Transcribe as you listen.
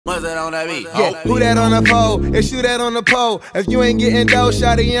What's that on that beat? Yeah, who that on the pole? It's you that on the pole. If you ain't getting dough,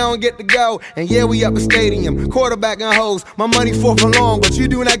 shawty, you don't get to go. And yeah, we up a stadium, quarterback and hoes. My money fourth and long, but you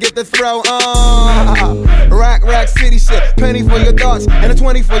do not get to throw. Rack city shit. Penny for your thoughts, and a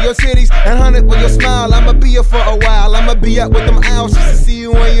 20 for your cities, and 100 for your smile. I'ma be here for a while. I'ma be up with them owls just to see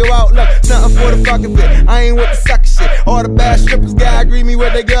you when you out. Look, something for the fucking bit. I ain't with the sucker shit. All the bad strippers gotta agree me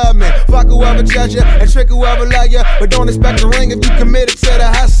with their government. Fuck whoever judge ya and trick whoever love ya, but don't expect a ring if you committed to the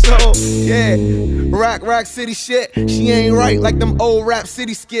hustle. Yeah, rock city shit. She ain't right like them old rap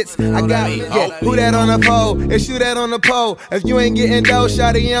city skits. I got who that on the pole? It's you that on the pole. If you ain't getting dough,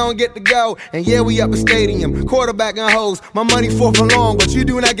 shawty, you don't get to go. And yeah, we up a stadium, quarterback and hoes. My money fourth and long, but you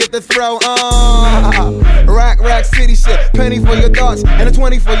do not get to throw. Rack city shit. Penny for your thoughts, and a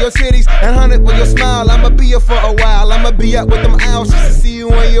 20 for your cities, and 100 for your smile. I'ma be here for a while. I'ma be up with them owls just to see you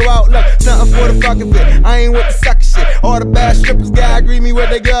when you out. Look, something for the fucking bit. I ain't with the sucker shit. All the bad strippers gotta agree me with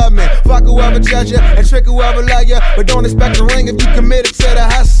their government. Fuck whoever judge ya and trick whoever love ya, but don't expect a ring if you committed to the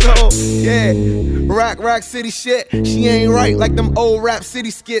hustle. Yeah, rock city shit. She ain't right like them old rap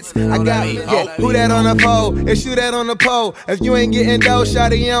city skits. I got who that on the pole? It's you that on the pole. If you ain't getting dough,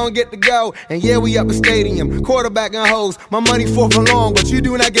 shawty, you don't get to go. And yeah, we up a stadium, quarterback and hoes. My money fourth and long, but you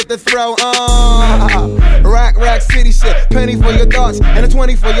do not get to throw. Rack city shit. Penny for your thoughts, and a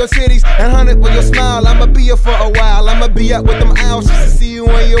 20 for your cities, and 100 for your smile. I'ma be here for a while. I'ma be up with them owls just to see you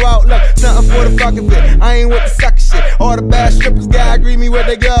when you out. Look, something for the fucking bit. I ain't with the sucker shit. All the bad strippers gotta agree me with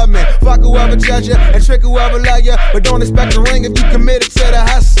their government. Fuck whoever judge ya and trick whoever love ya, but don't expect a ring if you committed to the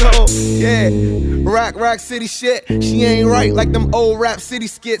hustle. Yeah, rock city shit. She ain't right like them old rap city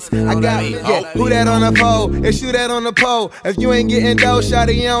skits. I got who that on the pole? It's you that on the pole. If you ain't getting dough,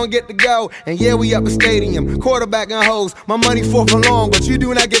 shawty, you don't get to go. And yeah, we up a stadium, quarterback and hoes. My money fourth and long, but you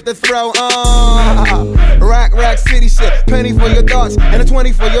do not get to throw. Rack city shit. Penny for your thoughts, and a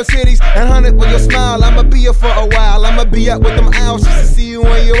 20 for your cities, and 100 for your smile. I'ma be here for a while. I'ma be up with them owls just to see you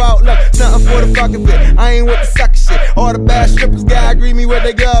when you out. Look, something for the fucking bit. I ain't with the sucker shit. All the bad strippers gotta agree me with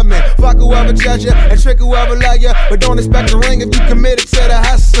their government. Fuck whoever judge ya and trick whoever love ya, but don't expect a ring if you committed to the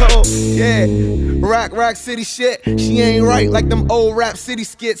hustle. Yeah, rock city shit. She ain't right like them old rap city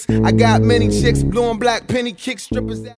skits. I got many chicks blue and black penny kick strippers.